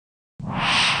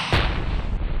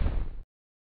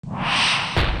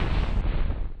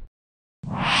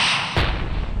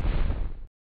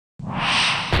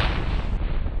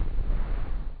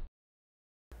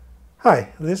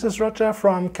Hi, this is Roger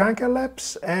from Kanka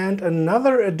Labs and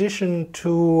another addition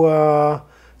to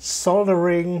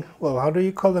soldering, well, how do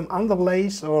you call them,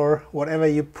 underlays or whatever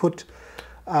you put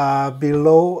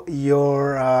below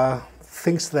your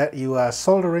things that you are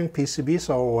soldering, PCBs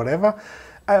or whatever.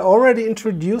 I already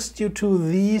introduced you to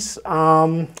these,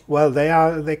 well,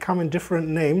 they come in different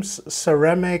names,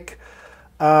 ceramic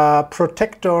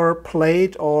protector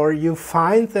plate, or you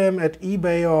find them at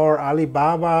eBay or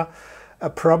Alibaba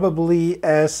probably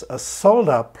as a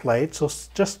solder plate. So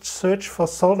just search for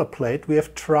solder plate. We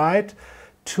have tried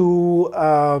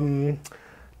to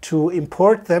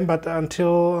import them, but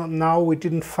until now we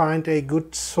didn't find a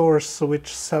good source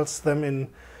which sells them in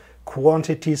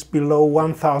quantities below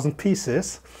 1,000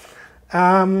 pieces.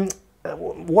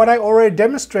 What I already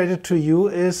demonstrated to you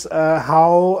is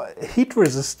how heat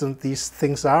resistant these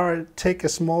things are. I take a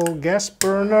small gas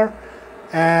burner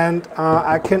and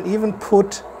I can even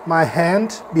put my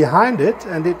hand behind it,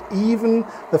 and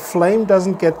the flame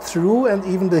doesn't get through and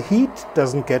even the heat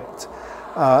doesn't get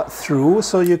through.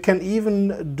 So you can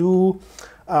even do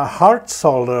hard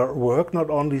solder work, not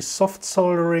only soft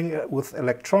soldering with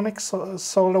electronic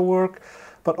solder work,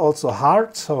 but also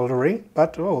hard soldering.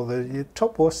 But oh, the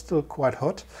top was still quite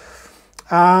hot.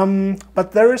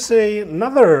 But there is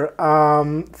another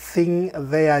thing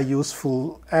they are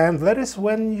useful, and that is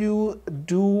when you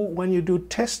do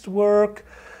test work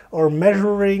or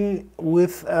measuring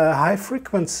with high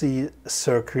frequency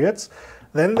circuits.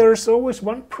 Then there's always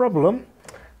one problem.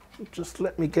 Just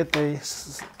let me get a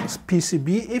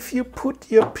PCB. If you put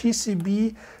your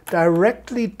PCB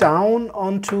directly down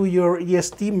onto your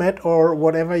ESD mat or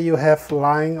whatever you have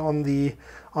lying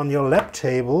on your lab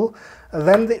table,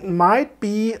 then it might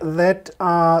be that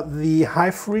the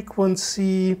high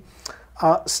frequency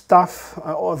stuff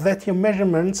or that your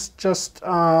measurements just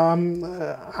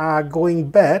are going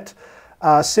bad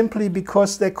simply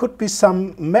because there could be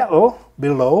some metal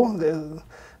below.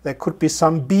 There could be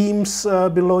some beams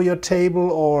below your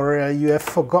table, or you have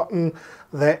forgotten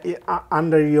that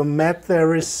under your mat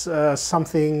there is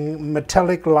something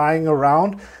metallic lying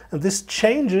around, and this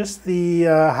changes the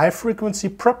high frequency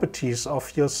properties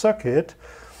of your circuit.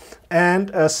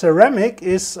 And ceramic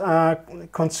is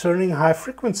concerning high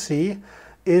frequency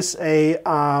is a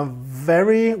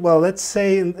very, well, let's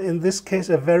say in this case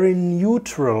a very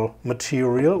neutral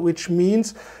material, which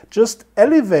means just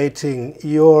elevating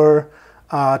your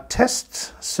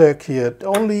test circuit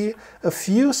only a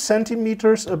few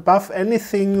centimeters above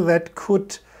anything that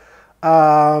could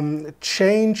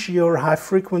change your high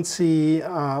frequency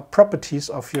properties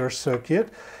of your circuit.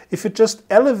 If you just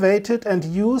elevate it and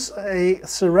use a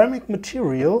ceramic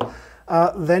material,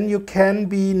 then you can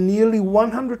be nearly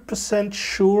 100%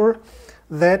 sure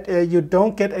that you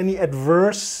don't get any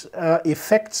adverse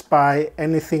effects by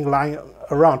anything lying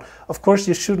around. Of course,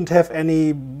 you shouldn't have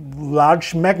any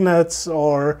large magnets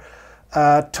or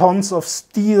tons of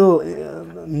steel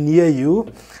near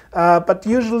you, but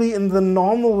usually in the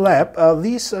normal lab,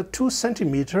 these 2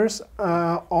 centimeters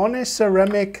on a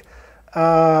ceramic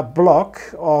block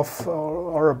of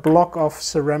or a block of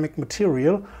ceramic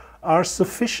material are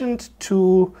sufficient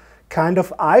to kind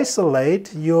of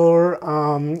isolate your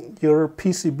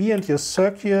PCB and your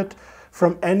circuit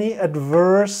from any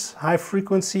adverse high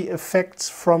frequency effects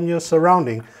from your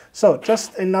surrounding. So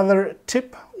just another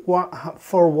tip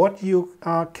for what you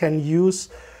can use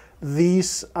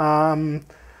these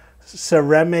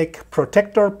ceramic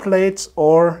protector plates,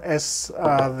 or as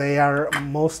they are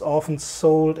most often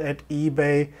sold at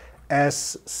eBay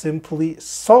as simply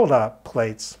solder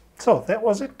plates. So that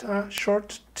was it, a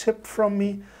short tip from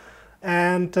me,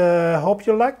 and hope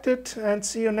you liked it, and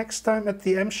see you next time at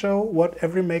the M Show, what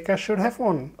every maker should have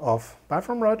one of. Bye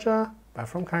from Roger, bye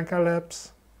from Kanka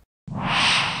Labs.